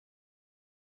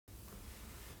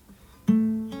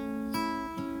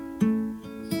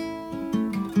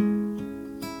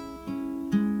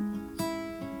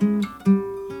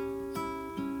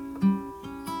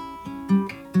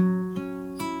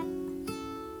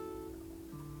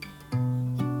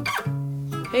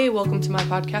Hey, welcome to my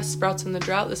podcast, Sprouts in the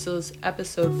Drought. This is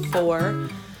episode 4.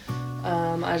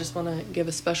 I just want to give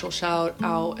a special shout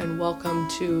out and welcome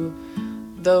to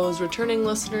those returning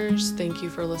listeners. Thank you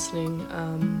for listening.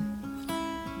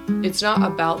 It's not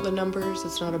about the numbers.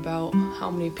 It's not about how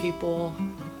many people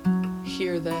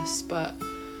hear this, but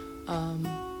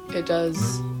it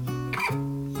does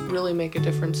really make a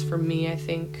difference for me, I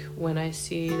think, when I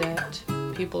see that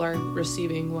people are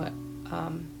receiving what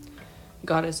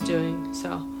God is doing.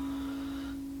 So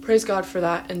praise God for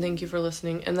that, and thank you for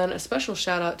listening. And then a special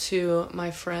shout out to my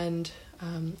friend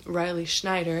Riley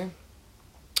Schneider,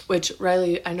 which,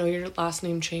 Riley, I know your last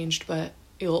name changed, but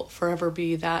you'll forever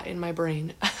be that in my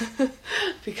brain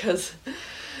because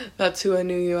that's who I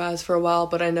knew you as for a while.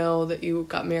 But I know that you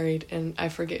got married and I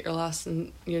forget your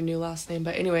new last name.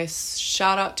 But anyway,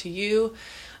 shout out to you.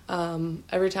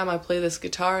 Every time I play this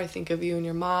guitar, I think of you and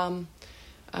your mom.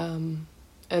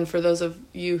 And for those of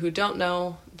you who don't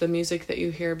know, the music that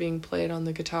you hear being played on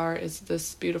the guitar is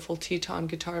this beautiful Teton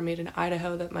guitar made in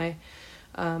Idaho that my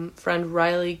friend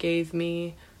Riley gave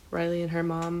me. Riley and her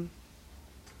mom.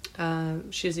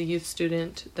 She's a youth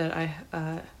student that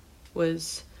I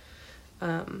was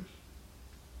helping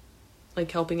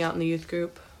out in the youth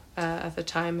group at the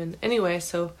time. And anyway,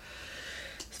 so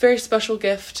it's a very special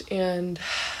gift, and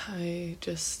I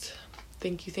just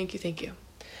thank you.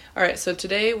 All right, so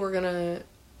today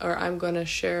I'm going to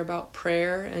share about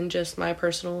prayer and just my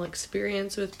personal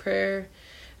experience with prayer.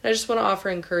 And I just want to offer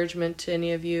encouragement to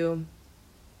any of you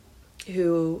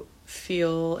who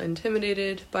feel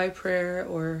intimidated by prayer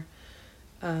or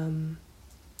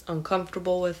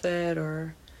uncomfortable with it,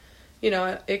 or,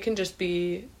 it can just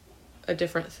be a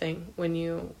different thing when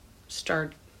you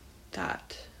start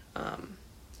that.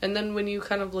 And then when you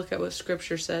kind of look at what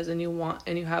Scripture says and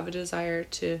you have a desire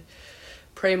to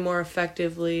pray more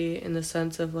effectively in the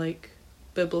sense of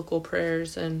biblical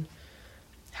prayers and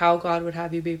how God would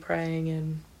have you be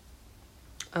praying,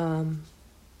 and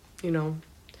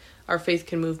our faith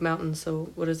can move mountains,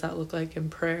 so what does that look like in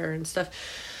prayer and stuff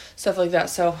like that.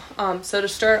 So to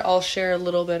start, I'll share a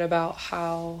little bit about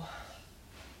how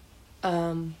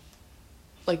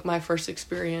my first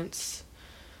experience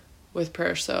with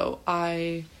prayer. So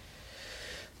I,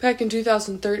 back in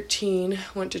 2013,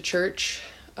 went to church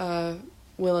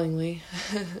willingly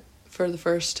for the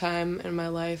first time in my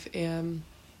life, and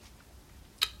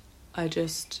I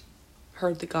just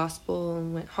heard the gospel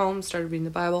and went home, started reading the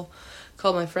Bible,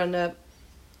 called my friend up.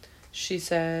 She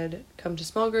said, come to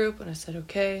small group, and I said,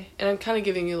 okay. And I'm kind of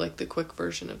giving you the quick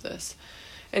version of this.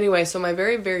 Anyway, so my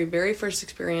very, very, very first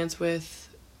experience with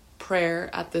prayer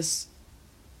at this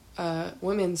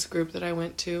women's group that I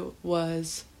went to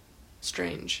was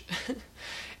strange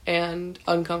and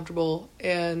uncomfortable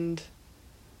and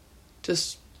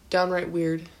just downright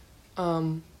weird.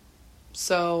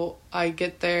 So I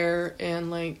get there,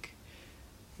 and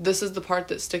this is the part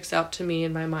that sticks out to me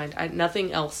in my mind.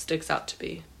 Nothing else sticks out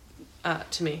to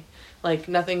me.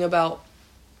 Nothing about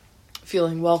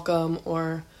feeling welcome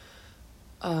or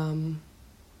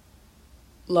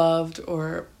loved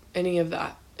or any of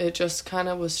that. It just kind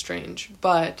of was strange,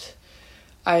 but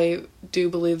I do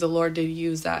believe the Lord did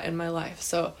use that in my life.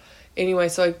 So anyway,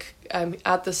 I'm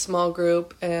at this small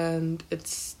group, and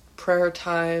it's prayer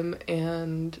time,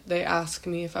 and they ask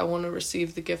me if I want to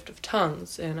receive the gift of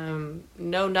tongues, and I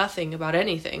know nothing about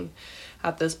anything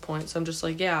at this point, so I'm just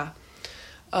yeah.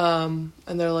 And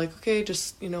they're like, okay,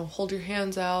 just, hold your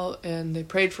hands out, and they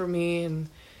prayed for me, and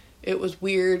it was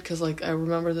weird, because, I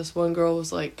remember this one girl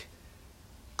was,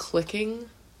 clicking,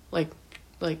 I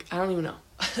don't even know,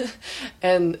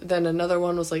 and then another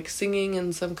one was, singing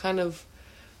in some kind of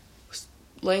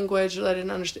language that I didn't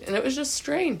understand, and it was just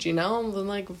strange,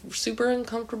 I'm super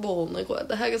uncomfortable, and what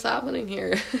the heck is happening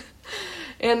here?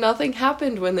 And nothing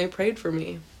happened when they prayed for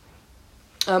me,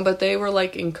 but they were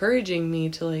encouraging me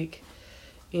to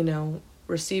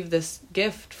receive this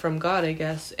gift from God, I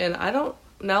guess. And I don't,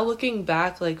 now looking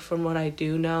back, from what I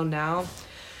do know now,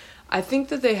 I think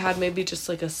that they had maybe just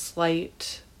a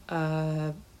slight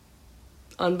unbiblical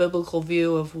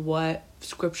view of what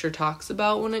Scripture talks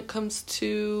about when it comes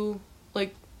to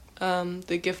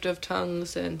the gift of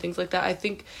tongues and things like that. I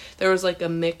think there was a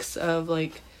mix of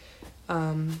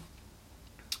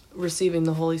receiving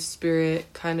the Holy Spirit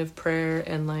kind of prayer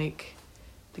and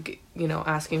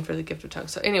asking for the gift of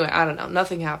tongues. So anyway, I don't know.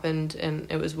 Nothing happened,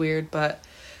 and it was weird, but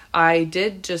I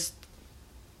did just,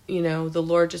 the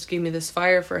Lord just gave me this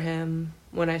fire for Him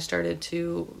when I started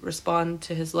to respond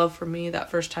to His love for me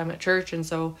that first time at church. And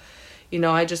so,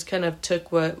 I just kind of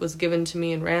took what was given to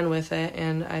me and ran with it,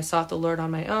 and I sought the Lord on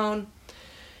my own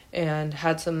and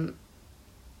had some,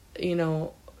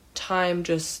 time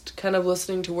just kind of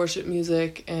listening to worship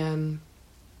music and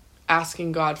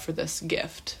asking God for this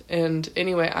gift. And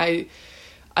anyway,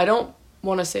 I don't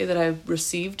want to say that I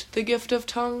received the gift of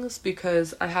tongues,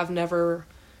 because I have never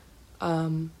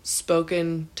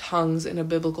spoken tongues in a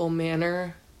biblical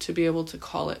manner to be able to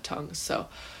call it tongues. So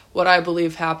what I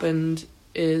believe happened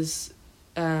is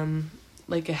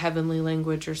like a heavenly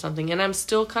language or something, and I'm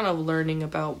still kind of learning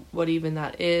about what even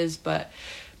that is, but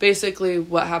basically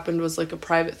what happened was like a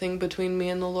private thing between me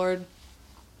and the Lord,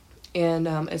 and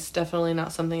it's definitely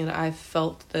not something that I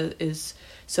felt that is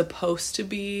supposed to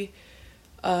be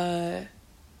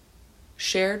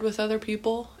shared with other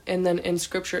people. And then in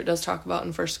scripture it does talk about,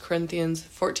 in 1 Corinthians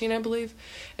 14, I believe,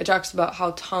 it talks about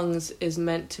how tongues is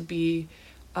meant to be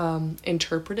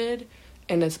interpreted,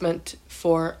 and it's meant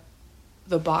for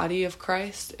the body of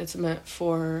Christ. It's meant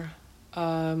for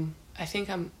I think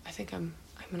I'm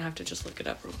gonna have to just look it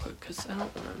up real quick, because I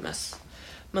don't want to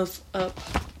mess up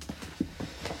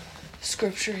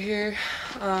scripture here.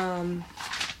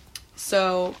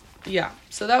 So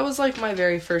that was like my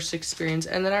very first experience.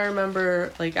 And then I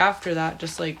remember, like, after that,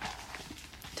 just like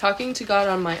talking to God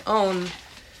on my own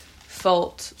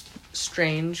felt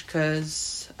strange,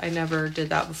 because I never did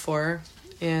that before.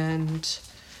 And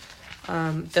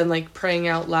then like praying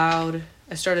out loud,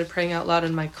 I started praying out loud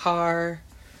in my car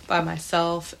by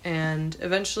myself, and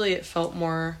eventually it felt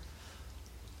more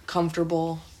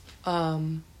comfortable.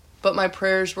 But my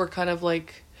prayers were kind of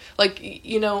like,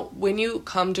 you know, when you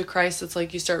come to Christ, it's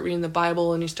like you start reading the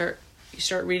Bible and you start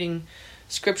reading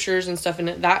scriptures and stuff, and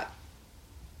that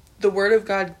the Word of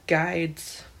God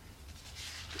guides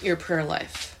your prayer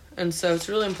life. And so it's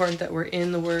really important that we're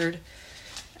in the Word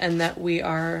and that we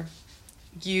are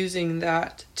using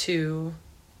that to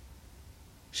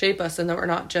shape us, and that we're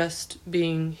not just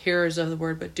being hearers of the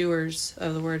Word but doers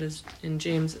of the Word, as in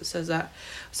James it says that.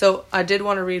 So I did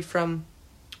want to read from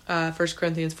 1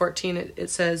 Corinthians 14. It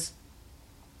says,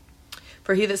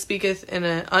 "For he that speaketh in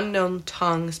an unknown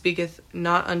tongue speaketh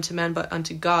not unto men but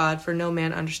unto God, for no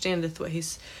man understandeth what he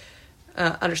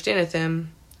understandeth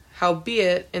him.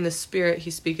 Howbeit in the Spirit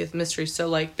he speaketh mysteries." So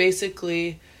like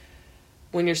basically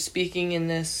when you're speaking in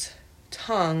this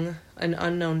tongue, an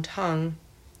unknown tongue,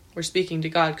 we're speaking to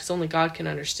God, because only God can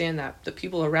understand that. The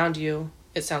people around you,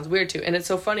 it sounds weird to. And it's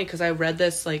so funny, because I read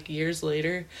this like years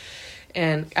later,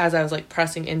 and as I was like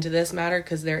pressing into this matter,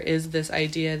 because there is this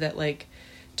idea that like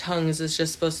tongues is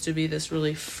just supposed to be this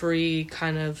really free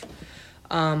kind of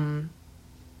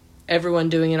everyone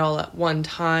doing it all at one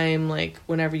time, like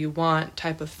whenever you want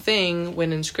type of thing,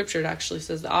 when in scripture it actually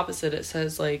says the opposite. It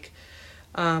says like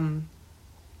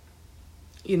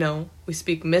you know, we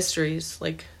speak mysteries,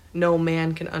 like no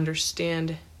man can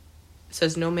understand. It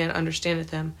says no man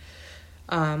understandeth him.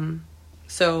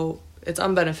 So it's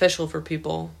unbeneficial for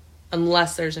people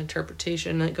unless there's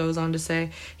interpretation. It goes on to say,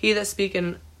 "He that speak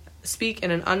in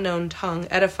an unknown tongue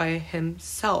edify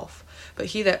himself, but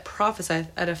he that prophesieth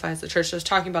edifies the church." So it's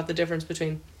talking about the difference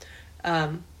between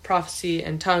prophecy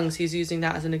and tongues. He's using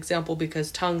that as an example,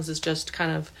 because tongues is just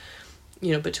kind of,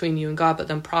 you know, between you and God, but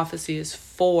then prophecy is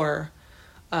for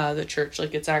the church.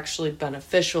 Like it's actually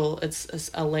beneficial.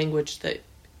 It's a language that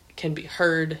can be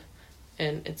heard,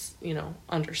 and it's, you know,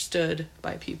 understood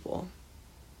by people.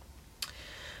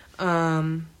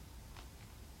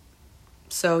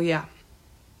 So yeah,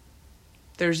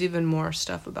 there's even more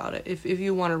stuff about it. If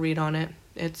you want to read on it,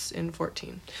 it's in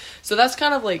 14. So that's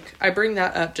kind of like, I bring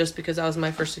that up just because that was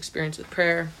my first experience with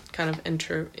prayer, kind of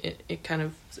it kind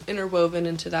of interwoven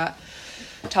into that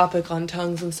topic on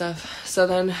tongues and stuff. So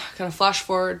then kind of flash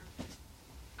forward,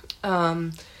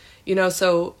 you know,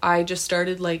 so I just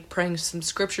started like praying some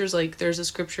scriptures. Like there's a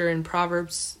scripture in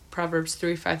Proverbs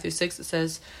 3:5-6. It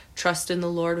says, "Trust in the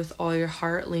Lord with all your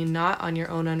heart, lean not on your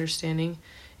own understanding.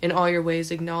 In all your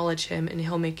ways acknowledge him, and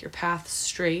he'll make your path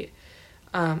straight."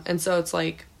 And so it's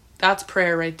like, that's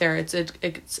prayer right there.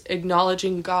 It's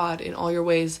acknowledging God in all your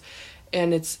ways,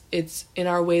 and it's in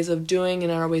our ways of doing, in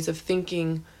our ways of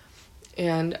thinking.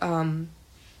 And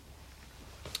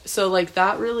so like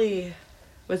that really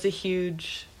was a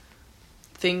huge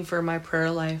thing for my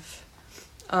prayer life.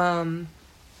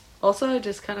 Also, I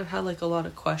just kind of had like a lot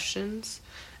of questions,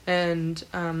 and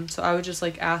so I would just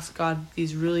like ask God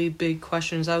these really big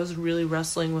questions. I was really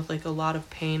wrestling with like a lot of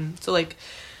pain. So like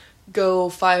go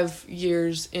 5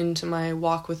 years into my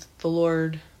walk with the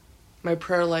Lord, my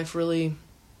prayer life really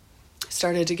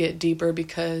started to get deeper,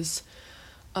 because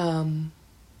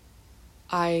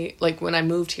I like when I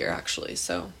moved here, actually.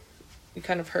 So we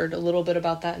kind of heard a little bit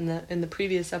about that in the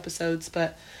previous episodes,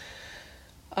 but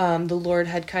the Lord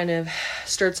had kind of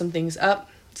stirred some things up.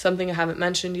 Something I haven't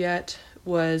mentioned yet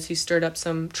was he stirred up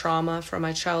some trauma from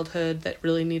my childhood that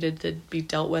really needed to be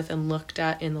dealt with and looked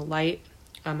at in the light.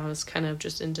 I was kind of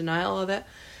just in denial of it.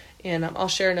 And I'll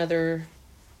share in another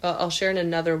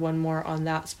one more on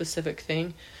that specific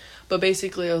thing. But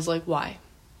basically I was like, why?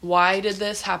 Why did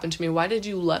this happen to me? Why did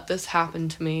you let this happen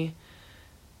to me?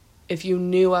 If you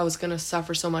knew I was going to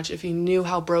suffer so much, if you knew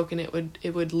how broken it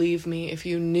would leave me, if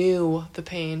you knew the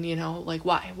pain, like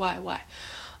why?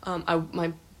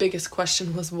 My biggest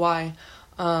question was why.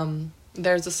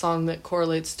 There's a song that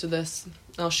correlates to this.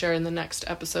 I'll share in the next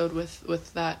episode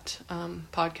with that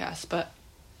podcast. But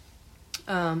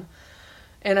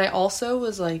and I also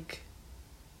was like,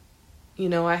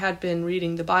 I had been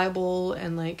reading the Bible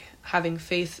and like having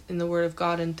faith in the Word of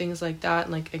God and things like that,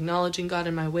 and like acknowledging God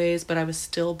in my ways, but I was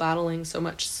still battling so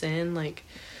much sin, like,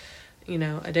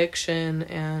 addiction.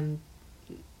 And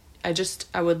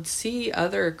I would see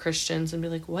other Christians and be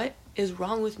like, what is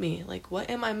wrong with me? Like, what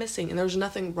am I missing? And there was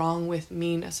nothing wrong with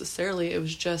me necessarily. It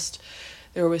was just,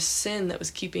 there was sin that was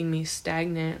keeping me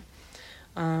stagnant.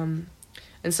 And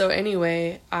so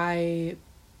anyway, I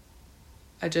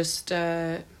just,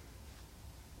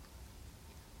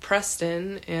 pressed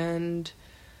in, and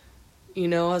I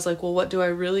was like, well, what do I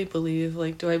really believe?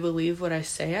 Like, do I believe what I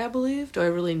say I believe? Do I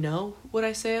really know what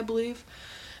I say I believe?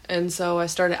 And so I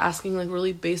started asking like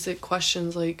really basic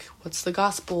questions, like, what's the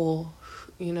gospel?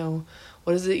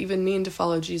 What does it even mean to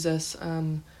follow Jesus?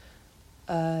 What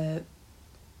do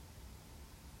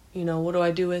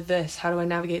I do with this? How do I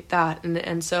navigate that?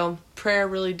 And so prayer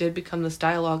really did become this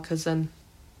dialogue, because then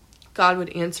God would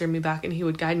answer me back and he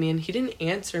would guide me. And he didn't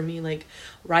answer me like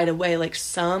right away. Like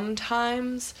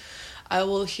sometimes I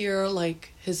will hear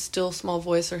like his still small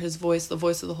voice, or his voice, the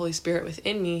voice of the Holy Spirit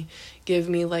within me, give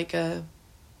me like a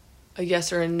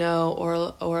yes or a no,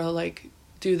 or like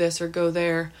do this or go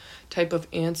there type of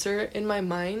answer in my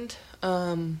mind.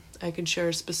 I can share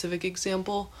a specific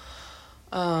example.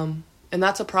 And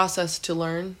that's a process to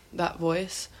learn that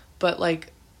voice. But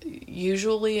like,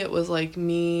 usually it was like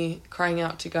me crying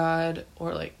out to God,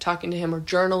 or like talking to him, or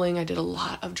journaling. I did a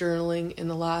lot of journaling in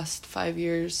the last 5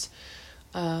 years.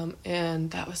 And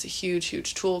that was a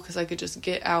huge tool, because I could just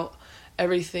get out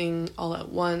everything all at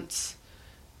once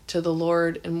to the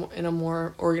Lord in a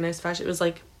more organized fashion. It was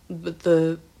like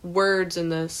the words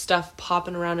and the stuff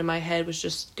popping around in my head was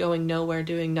just going nowhere,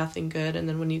 doing nothing good. And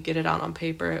then when you get it out on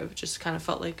paper, it just kind of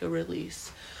felt like a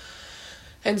release.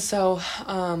 And so,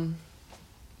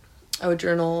 I would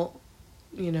journal,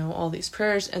 all these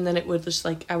prayers, and then it would just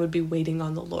like, I would be waiting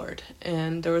on the Lord.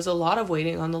 And there was a lot of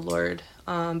waiting on the Lord,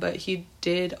 but he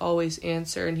did always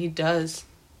answer, and he does.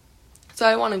 So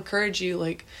I want to encourage you,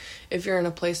 like, if you're in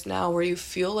a place now where you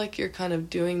feel like you're kind of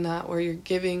doing that, where you're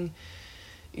giving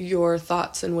your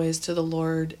thoughts and ways to the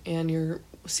Lord, and you're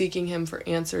seeking him for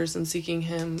answers and seeking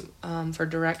him for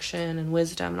direction and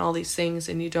wisdom and all these things,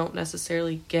 and you don't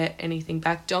necessarily get anything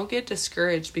back, don't get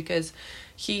discouraged, because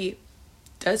he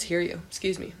does hear you.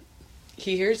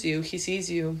 He hears you, he sees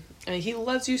you, and he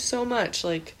loves you so much.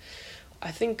 Like,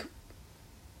 I think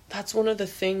that's one of the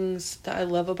things that I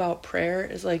love about prayer,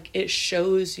 is like, it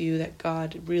shows you that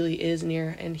God really is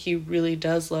near, and he really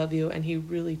does love you, and he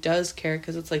really does care,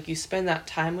 because it's like you spend that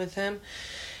time with him.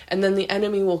 And then the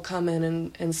enemy will come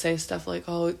in and say stuff like,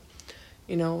 oh,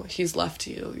 he's left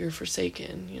you, you're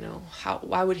forsaken,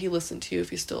 why would he listen to you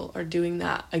if you still are doing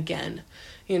that again?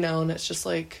 And it's just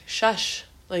like, shush,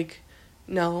 like,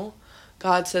 no.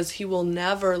 God says he will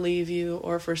never leave you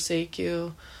or forsake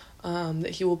you,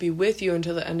 that he will be with you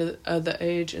until the end of the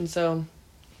age. And so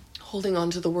holding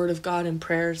on to the Word of God in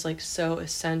prayer is like so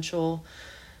essential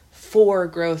for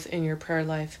growth in your prayer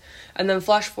life. And then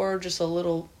flash forward just a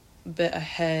little bit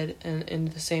ahead, and in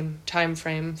the same time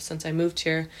frame since I moved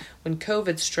here, when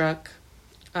COVID struck.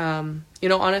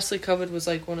 Honestly, COVID was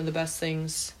like one of the best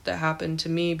things that happened to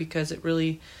me, because it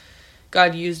really,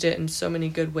 God used it in so many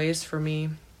good ways for me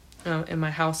in my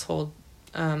household.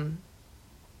 And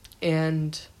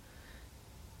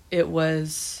it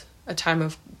was a time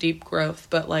of deep growth.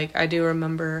 But like, I do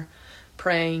remember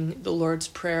praying the Lord's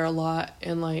Prayer a lot,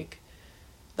 and like,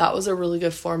 that was a really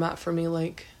good format for me,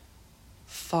 like,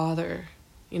 Father,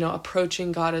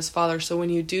 approaching God as Father. So when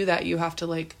you do that, you have to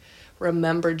like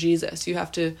remember Jesus. You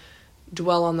have to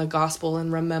dwell on the gospel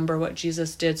and remember what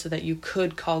Jesus did, so that you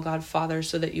could call God Father,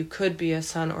 so that you could be a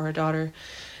son or a daughter.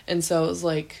 And so it was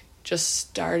like just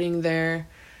starting there,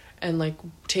 and like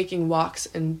taking walks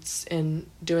and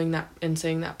doing that and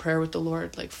saying that prayer with the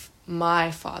Lord, like,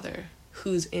 my Father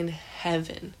who's in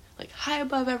heaven, like high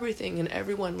above everything and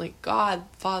everyone, like God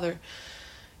Father,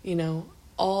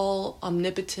 all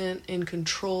omnipotent, in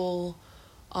control,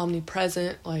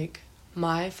 omnipresent, like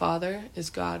my Father is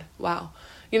God. Wow.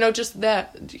 You know, just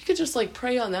that. You could just like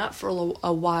pray on that for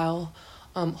a while.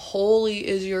 Holy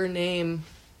is your name.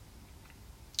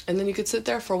 And then you could sit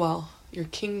there for a while. Your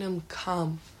kingdom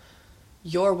come.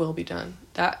 Your will be done.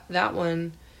 That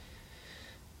one,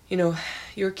 you know,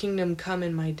 your kingdom come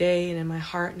in my day and in my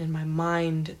heart and in my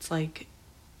mind. It's like,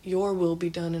 your will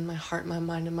be done in my heart, my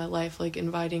mind, and my life, like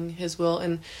inviting his will.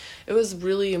 And it was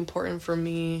really important for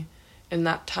me in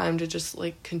that time to just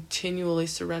like continually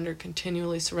surrender.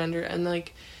 And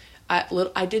like,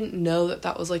 I didn't know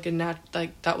that was like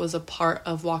that was a part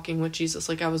of walking with Jesus.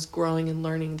 Like I was growing and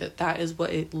learning that is what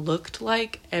it looked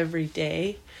like every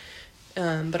day.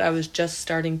 But I was just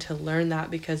starting to learn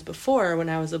that, because before, when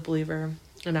I was a believer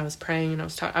and I was praying and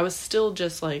I was still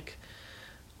just like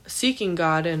seeking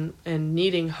God and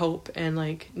needing hope and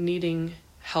like needing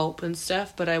help and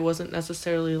stuff, but I wasn't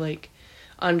necessarily like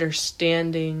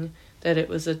understanding that it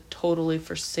was a totally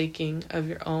forsaking of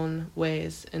your own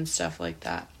ways and stuff like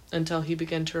that, until he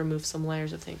began to remove some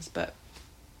layers of things. But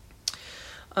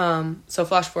so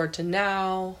flash forward to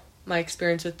now, my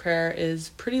experience with prayer is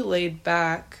pretty laid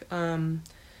back.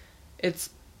 It's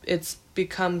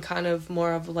become kind of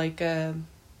more of like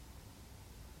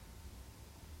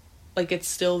it's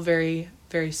still very,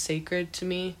 very sacred to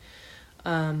me,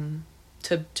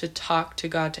 to talk to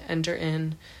God, to enter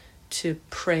in, to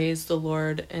praise the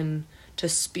Lord, and to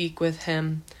speak with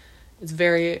him. It's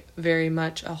very, very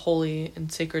much a holy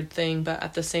and sacred thing, but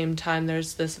at the same time,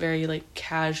 there's this very like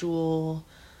casual,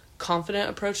 confident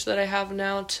approach that I have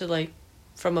now to like,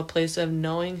 from a place of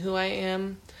knowing who I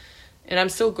am. And I'm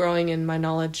still growing in my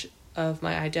knowledge of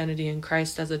my identity in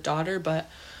Christ as a daughter, but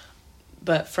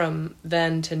from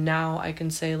then to now, I can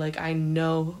say like, I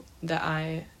know that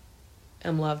I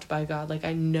am loved by God. Like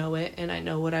I know it, and I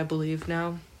know what I believe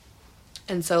now.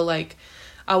 And so like,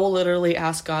 I will literally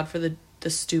ask God for the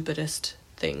stupidest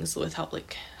things with help.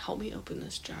 Like, help me open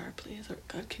this jar, please. Or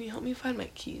God, can you help me find my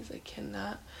keys? I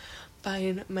cannot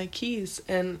find my keys.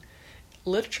 And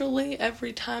literally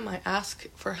every time I ask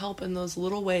for help in those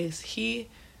little ways, he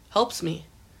helps me,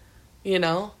 you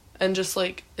know? And just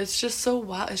like, it's just so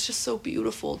wow. It's just so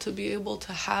beautiful to be able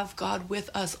to have God with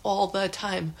us all the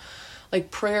time.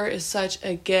 Like prayer is such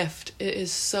a gift. It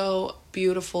is so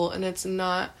beautiful, and it's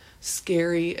not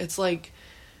scary. It's like,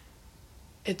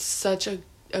 it's such a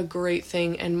great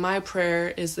thing. And my prayer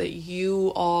is that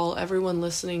you all, everyone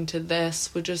listening to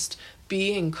this, would just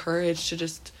be encouraged to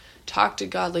just talk to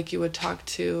God like you would talk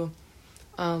to,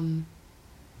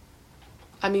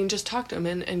 just talk to him,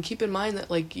 and keep in mind that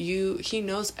like he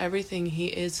knows everything. He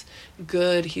is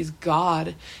good. He's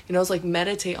God. He knows, like,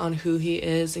 meditate on who he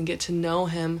is and get to know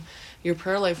him. Your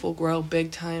prayer life will grow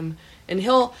big time. And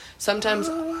he'll sometimes,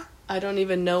 I don't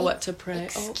even know what to pray.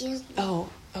 Excuse me. Oh,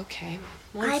 okay.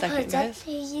 One second, guys. I present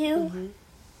to you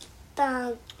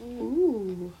the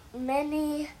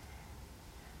mini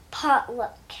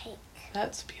potluck cake.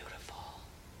 That's beautiful.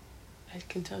 I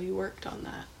can tell you worked on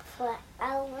that. For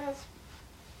Ella's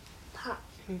pot.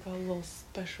 You got a little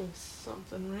special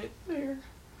something right there.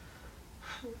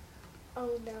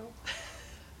 Oh no.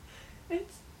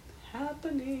 It's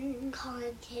happening.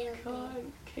 Cotton candy.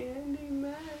 Cotton candy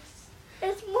mess.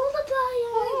 It's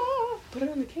multiplying. Put it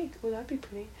on the cake. Oh, that'd be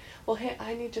pretty. Well, hey,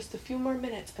 I need just a few more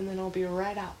minutes, and then I'll be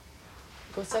right out.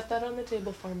 Go set that on the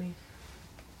table for me.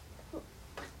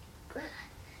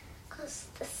 Because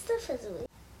the stuff is weird.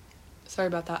 Sorry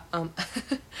about that.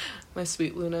 My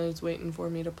sweet Luna is waiting for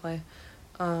me to play.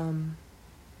 And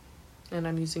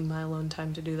I'm using my alone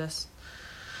time to do this.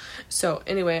 So,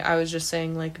 anyway, I was just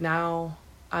saying, like, now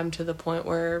I'm to the point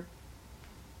where,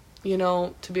 you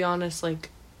know, to be honest,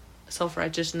 like,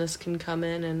 self-righteousness can come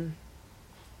in,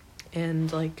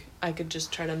 and like, I could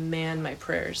just try to man my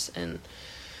prayers,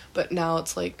 but now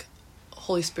it's like,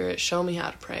 Holy Spirit, show me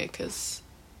how to pray, because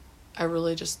I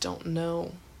really just don't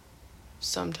know.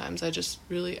 Sometimes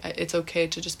it's okay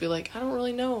to just be like, I don't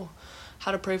really know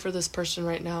how to pray for this person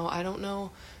right now. I don't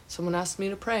know. Someone asked me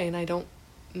to pray, and I don't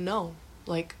know.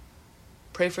 Like,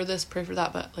 pray for this, pray for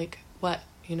that, but like, what,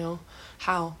 you know,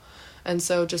 how? And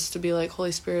so just to be like,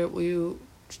 Holy Spirit, will you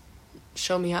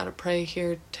show me how to pray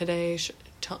here today?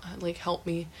 Like, help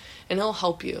me. And he'll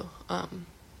help you.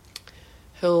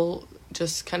 He'll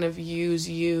just kind of use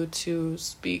you to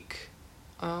speak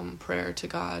prayer to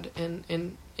God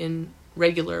in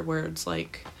regular words,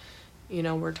 like, you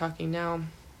know, we're talking now.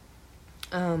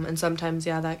 And sometimes,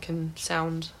 yeah, that can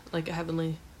sound like a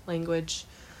heavenly language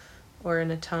or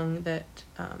in a tongue that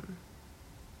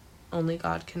only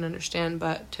God can understand,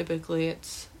 but typically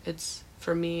it's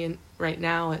for me, and right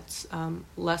now it's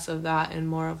less of that and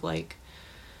more of like,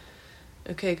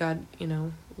 okay, God, you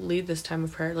know, lead this time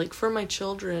of prayer. Like for my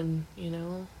children,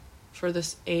 for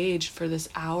this age, for this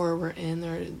hour we're in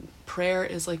there, prayer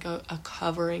is like a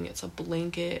covering. It's a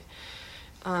blanket.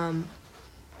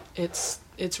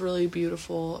 It's really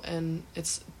beautiful, and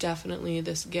it's definitely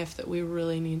this gift that we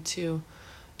really need to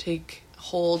take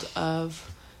hold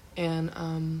of. And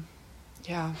I'm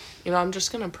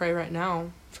just gonna pray right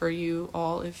now for you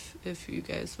all, if you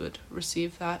guys would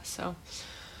receive that. So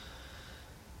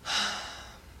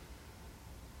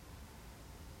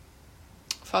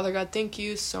Father God, thank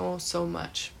you so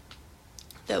much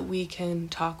that we can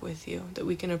talk with you, that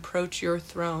we can approach your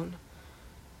throne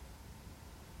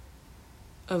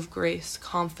of grace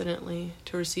confidently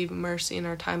to receive mercy in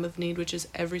our time of need, which is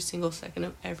every single second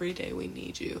of every day. We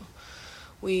need you.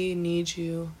 We need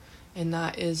you, and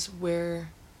that is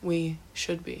where we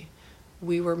should be.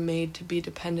 We were made to be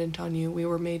dependent on you. We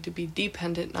were made to be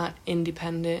dependent, not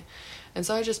independent. And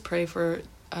so I just pray for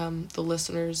the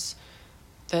listeners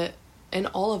and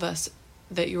all of us,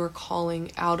 that you are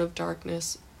calling out of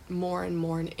darkness more and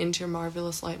more and into your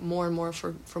marvelous light, more and more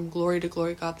from glory to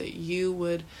glory, God, that you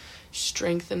would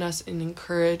strengthen us and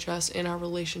encourage us in our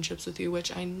relationships with you,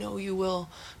 which I know you will,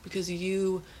 because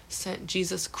you sent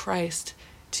Jesus Christ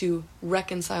to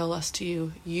reconcile us to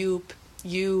you.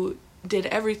 You did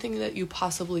everything that you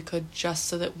possibly could just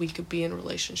so that we could be in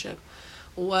relationship.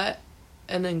 What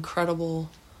an incredible,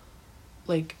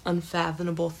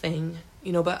 unfathomable thing,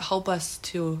 but help us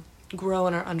to grow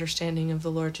in our understanding of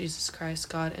the Lord Jesus Christ,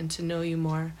 God, and to know you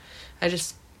more. I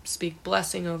just speak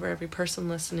blessing over every person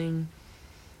listening,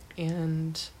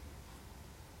 and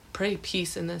pray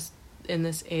peace in this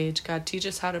age. God, teach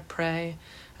us how to pray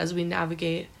as we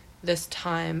navigate this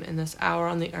time and this hour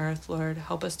on the earth, Lord.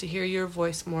 Help us to hear your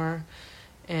voice more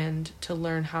and to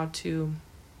learn how to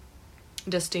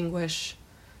distinguish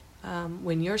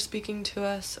when you're speaking to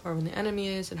us or when the enemy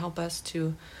is, and help us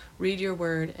to read your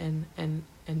word and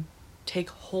take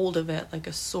hold of it like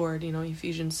a sword.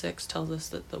 Ephesians 6 tells us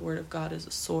that the word of God is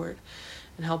a sword,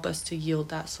 and help us to yield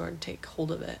that sword and take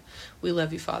hold of it. We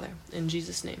love you, Father. In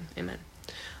Jesus' name, amen.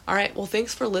 All right, well,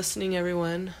 thanks for listening,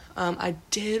 everyone. I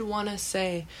did want to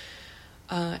say,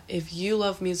 if you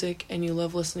love music and you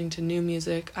love listening to new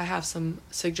music, I have some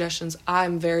suggestions.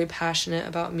 I'm very passionate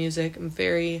about music. I'm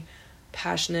very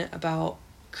passionate about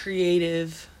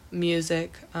creative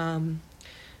music.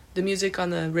 The music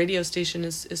on the radio station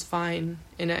is fine,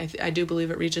 and I do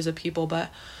believe it reaches a people, but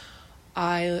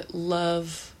I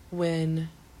love when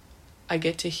I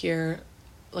get to hear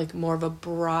more of a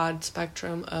broad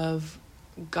spectrum of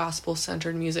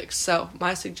gospel-centered music. So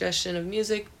my suggestion of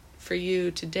music for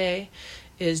you today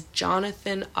is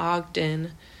Jonathan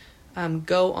Ogden.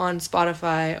 Go on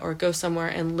Spotify or go somewhere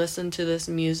and listen to this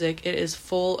music. It is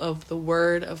full of the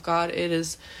word of God. It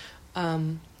is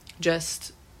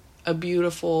just a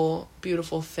beautiful,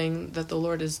 beautiful thing that the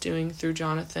Lord is doing through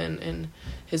Jonathan and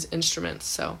his instruments.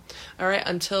 So, all right,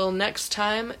 until next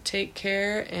time, take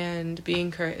care and be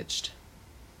encouraged.